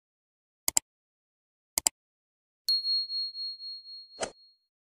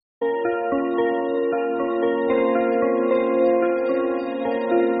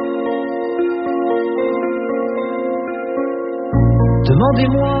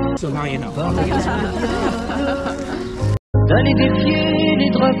Demandez-moi. So now you know. D'aller défier les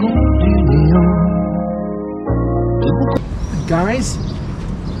dragons du néant. Guys,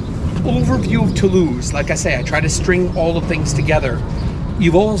 overview of Toulouse. Like I say, I try to string all the things together.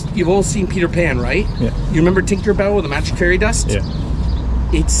 You've all seen Peter Pan, right? Yeah. You remember Tinkerbell with the magic fairy dust? Yeah.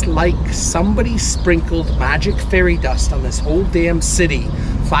 It's like somebody sprinkled magic fairy dust on this whole damn city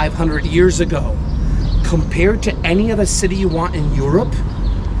 500 years ago. Compared to any other city you want in Europe,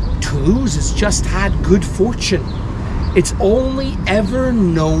 Toulouse has just had good fortune. It's only ever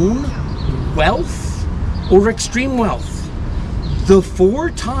known wealth or extreme wealth. The 4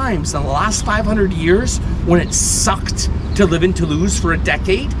 times in the last 500 years when it sucked to live in Toulouse for a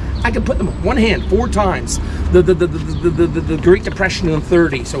decade, I can put them on one hand, 4 times. The Great Depression in the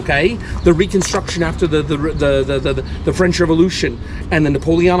 30s, okay? The Reconstruction after the French Revolution and the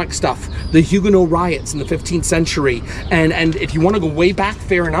Napoleonic stuff, the Huguenot riots in the 15th century, and if you want to go way back,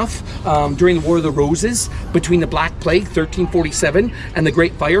 fair enough, during the War of the Roses, between the Black Plague, 1347, and the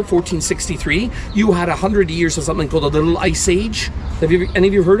Great Fire, 1463, you had 100 years of something called a Little Ice Age. Have any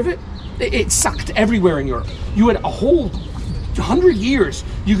of you heard of it? It sucked everywhere in Europe. You had a whole 100 years,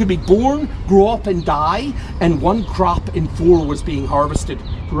 you could be born, grow up and die, and 1 crop in 4 was being harvested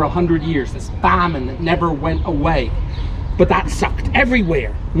for 100 years. This famine that never went away. But that sucked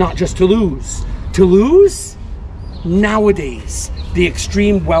everywhere, not just Toulouse. Toulouse, nowadays, the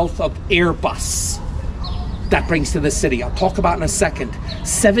extreme wealth of Airbus that brings to the city. I'll talk about in a second.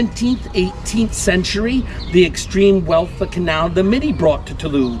 17th, 18th century, the extreme wealth the Canal de Midi brought to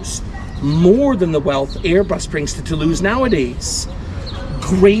Toulouse. More than the wealth Airbus brings to Toulouse nowadays.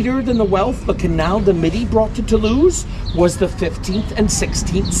 Greater than the wealth the Canal de Midi brought to Toulouse was the 15th and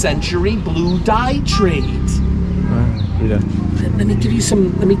 16th century blue dye trade. Let me give you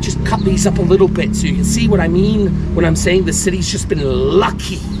some, let me just cut these up a little bit so you can see what I mean when I'm saying the city's just been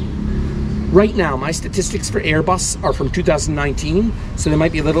lucky. Right now, my statistics for Airbus are from 2019, so they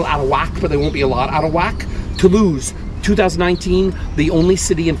might be a little out of whack, but they won't be a lot out of whack. Toulouse, 2019, the only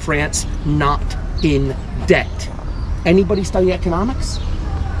city in France not in debt. Anybody study economics?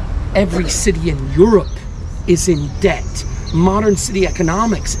 Every city in Europe is in debt. Modern city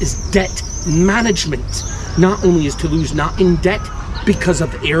economics is debt management. Not only is Toulouse not in debt because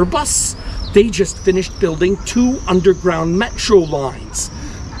of Airbus, they just finished building 2 underground metro lines.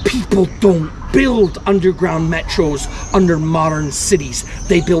 People don't build underground metros under modern cities.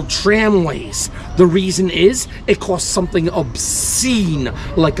 They build tramways. The reason is it costs something obscene,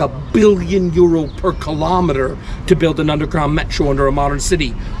 like €1 billion per kilometer to build an underground metro under a modern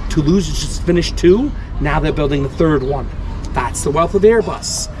city. Toulouse has just finished 2. Now they're building the 3rd one. That's the wealth of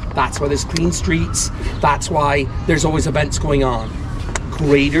Airbus. That's why there's clean streets. That's why there's always events going on.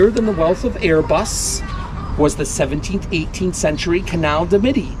 Greater than the wealth of Airbus was the 17th, 18th century Canal de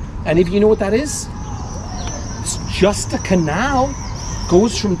Midi. Any of you know what that is? It's just a canal.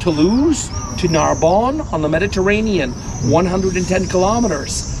 Goes from Toulouse to Narbonne on the Mediterranean, 110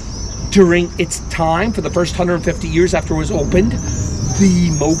 kilometers. During its time, for the first 150 years after it was opened,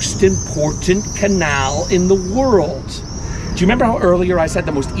 the most important canal in the world. Do you remember how earlier I said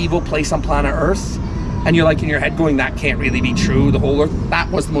the most evil place on planet Earth? And you're like in your head going, that can't really be true, the whole Earth. That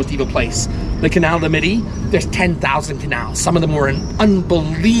was the most evil place. The Canal de Midi, there's 10,000 canals. Some of them were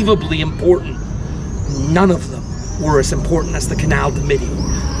unbelievably important. None of them were as important as the Canal de Midi.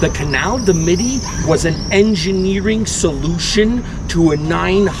 The Canal de Midi was an engineering solution to a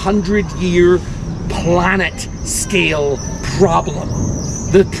 900-year planet-scale problem.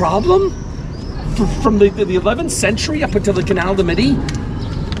 The problem? From the 11th century up until the Canal de Midi,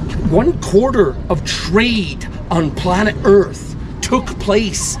 1/4 of trade on planet Earth took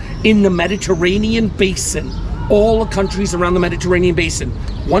place in the Mediterranean basin. All the countries around the Mediterranean basin,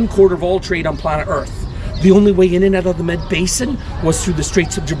 1/4 of all trade on planet Earth. The only way in and out of the Med basin was through the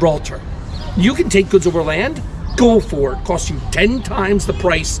Straits of Gibraltar. You can take goods over land, go for it. Costs you 10 times the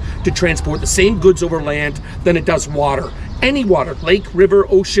price to transport the same goods over land than it does water. Any water, lake, river,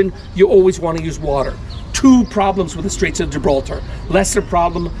 ocean, you always want to use water. 2 problems with the Straits of Gibraltar. Lesser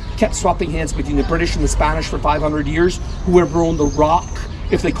problem, kept swapping hands between the British and the Spanish for 500 years. Whoever owned the rock,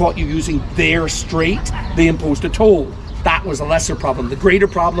 if they caught you using their strait, they imposed a toll. That was a lesser problem. The greater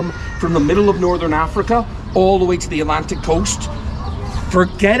problem, from the middle of northern Africa all the way to the Atlantic coast,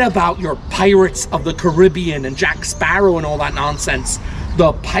 forget about your Pirates of the Caribbean and Jack Sparrow and all that nonsense.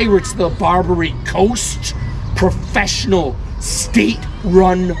 The Pirates of the Barbary Coast, professional,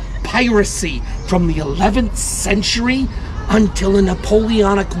 state-run piracy from the 11th century until the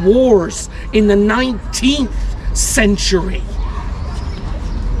Napoleonic Wars in the 19th century.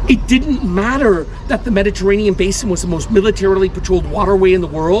 It didn't matter that the Mediterranean basin was the most militarily patrolled waterway in the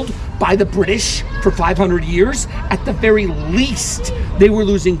world by the British for 500 years. At the very least, they were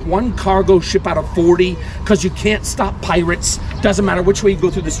losing one cargo ship out of 40 because you can't stop pirates. Doesn't matter which way you go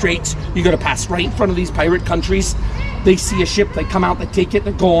through the straits, you got to pass right in front of these pirate countries. They see a ship, they come out, they take it,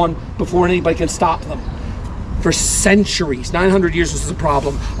 they're gone before anybody can stop them. For centuries, 900 years, this is a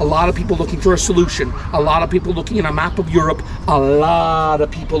problem. A lot of people looking for a solution. A lot of people looking at a map of Europe. A lot of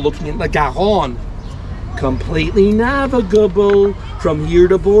people looking at the Garonne. Completely navigable from here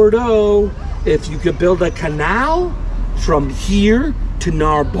to Bordeaux. If you could build a canal from here to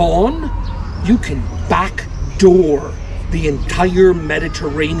Narbonne, you can backdoor the entire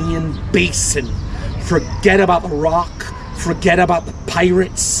Mediterranean basin. Forget about the rock. Forget about the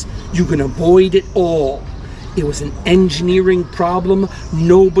pirates. You can avoid it all. It was an engineering problem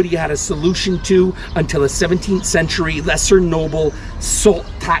nobody had a solution to until the 17th century lesser noble salt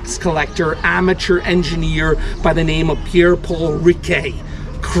tax collector, amateur engineer by the name of Pierre-Paul Riquet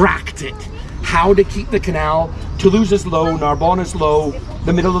cracked it. How to keep the canal. Toulouse is low, Narbonne is low,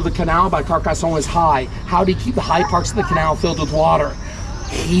 the middle of the canal by Carcassonne is high. How do you keep the high parts of the canal filled with water?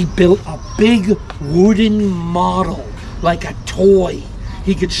 He built a big wooden model, like a toy.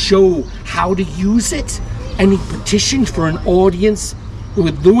 He could show how to use it. And he petitioned for an audience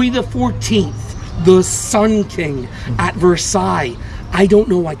with Louis XIV, the Sun King, at Versailles. I don't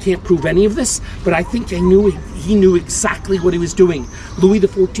know, I can't prove any of this, but I think he knew exactly what he was doing. Louis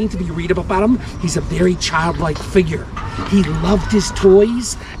XIV, if you read about him, he's a very childlike figure. He loved his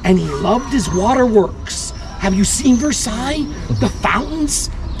toys and he loved his waterworks. Have you seen Versailles? The fountains?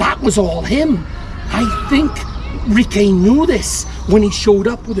 That was all him. I think Riquet knew this when he showed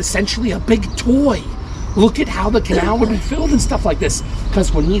up with essentially a big toy. Look at how the canal would be filled and stuff like this.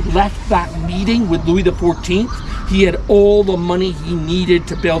 Because when he left that meeting with Louis XIV, he had all the money he needed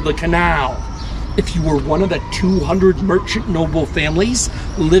to build the canal. If you were one of the 200 merchant noble families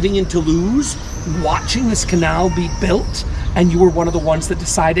living in Toulouse, watching this canal be built, and you were one of the ones that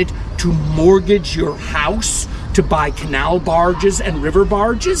decided to mortgage your house to buy canal barges and river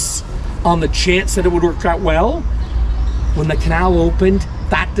barges on the chance that it would work out well, when the canal opened,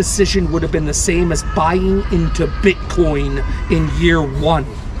 that decision would have been the same as buying into Bitcoin in year one.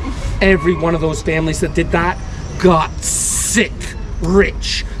 Every one of those families that did that got sick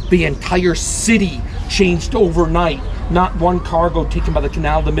rich. The entire city changed overnight. Not one cargo taken by the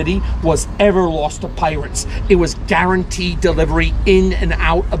Canal de Midi was ever lost to pirates. It was guaranteed delivery in and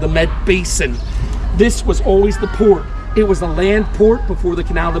out of the Med Basin. This was always the port. It was a land port before the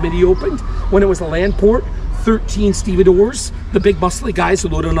Canal de Midi opened. When it was a land port, 13 stevedores, the big muscly guys who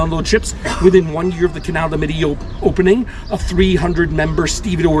load and unload ships, within 1 year of the Canal de Midi opening, a 300-member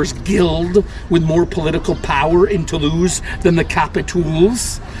stevedores guild with more political power in Toulouse than the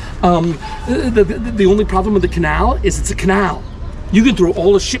Capitoles. The only problem with the canal is it's a canal. You can throw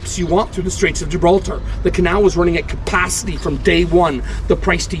all the ships you want through the Straits of Gibraltar. The canal was running at capacity from day one. The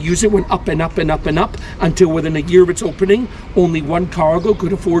price to use it went up and up and up and up until within a year of its opening, only one cargo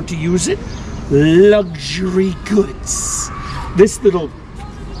could afford to use it. Luxury goods. This little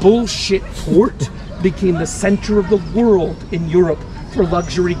bullshit port became the center of the world in Europe for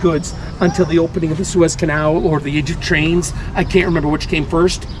luxury goods until the opening of the Suez Canal or the age of trains. I can't remember which came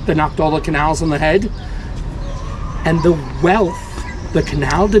first. That knocked all the canals on the head. And the wealth the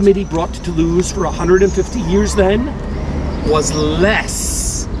Canal de Midi brought to Toulouse for 150 years then was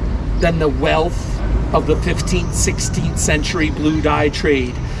less than the wealth of the 15th, 16th century blue dye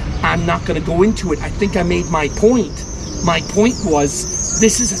trade. I'm not going to go into it. I think I made my point. My point was,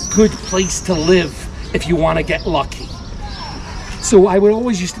 this is a good place to live if you want to get lucky. So I would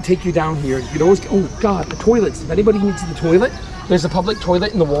always used to take you down here. You'd always, oh God, the toilets. If anybody needs the toilet, there's a public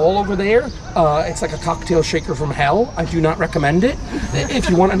toilet in the wall over there. It's like a cocktail shaker from hell. I do not recommend it.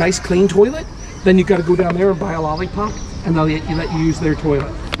 If you want a nice clean toilet, then you got to go down there and buy a lollipop, and they'll let you use their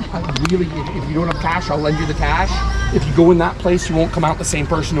toilet. Really, if you don't have cash, I'll lend you the cash. If you go in that place, you won't come out the same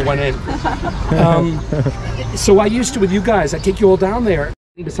person who went in. So I used to, with you guys, I'd take you all down there.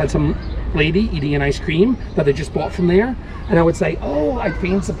 Beside some lady eating an ice cream that I just bought from there, and I would say, oh, I'd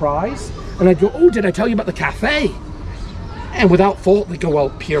feign surprise, and I'd go, oh, did I tell you about the cafe? And without fault, they go, well,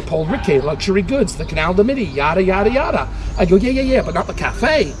 Pierre-Paul Riquet, luxury goods, the Canal de Midi, yada, yada, yada. I go, yeah, but not the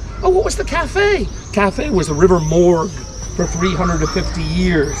cafe. Oh, what was the cafe? Cafe was the river morgue for 350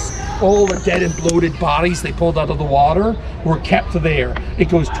 years. All the dead and bloated bodies they pulled out of the water were kept there. It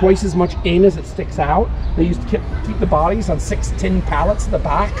goes twice as much in as it sticks out. They used to keep the bodies on 6 tin pallets at the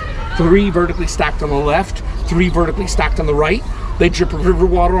back, 3 vertically stacked on the left, 3 vertically stacked on the right. They drip river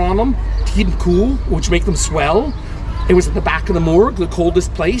water on them to keep them cool, which make them swell. It was at the back of the morgue, the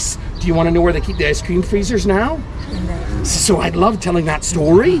coldest place. Do you want to know where they keep the ice cream freezers now? So I love telling that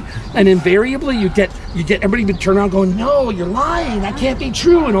story, and invariably you get everybody would turn around going, no, you're lying, that can't be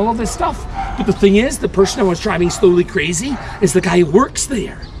true, and all of this stuff. But the thing is, the person I was driving slowly crazy is the guy who works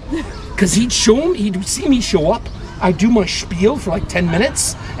there. Because he'd see me show up, I'd do my spiel for like 10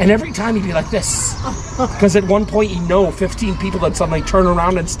 minutes, and every time he'd be like this. Because at one point he'd know 15 people that suddenly turn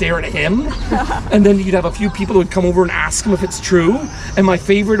around and stare at him. And then you'd have a few people who would come over and ask him if it's true. And my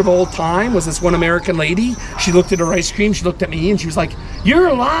favorite of all time was this one American lady. She looked at her ice cream, she looked at me, and she was like,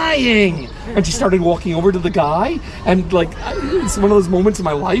 "You're lying!" And she started walking over to the guy, and like, it's one of those moments in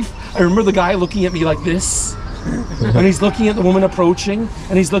my life. I remember the guy looking at me like this. And he's looking at the woman approaching,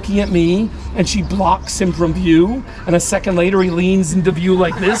 and he's looking at me, and she blocks him from view, and a second later he leans into view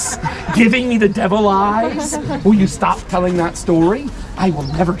like this, giving me the devil eyes. Will you stop telling that story? I will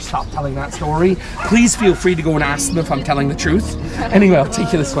never stop telling that story. Please feel free to go and ask them if I'm telling the truth. Anyway, I'll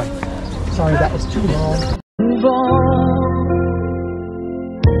take you this way. Sorry, that was too long.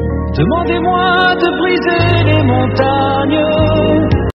 Demandez-moi de briser les montagnes.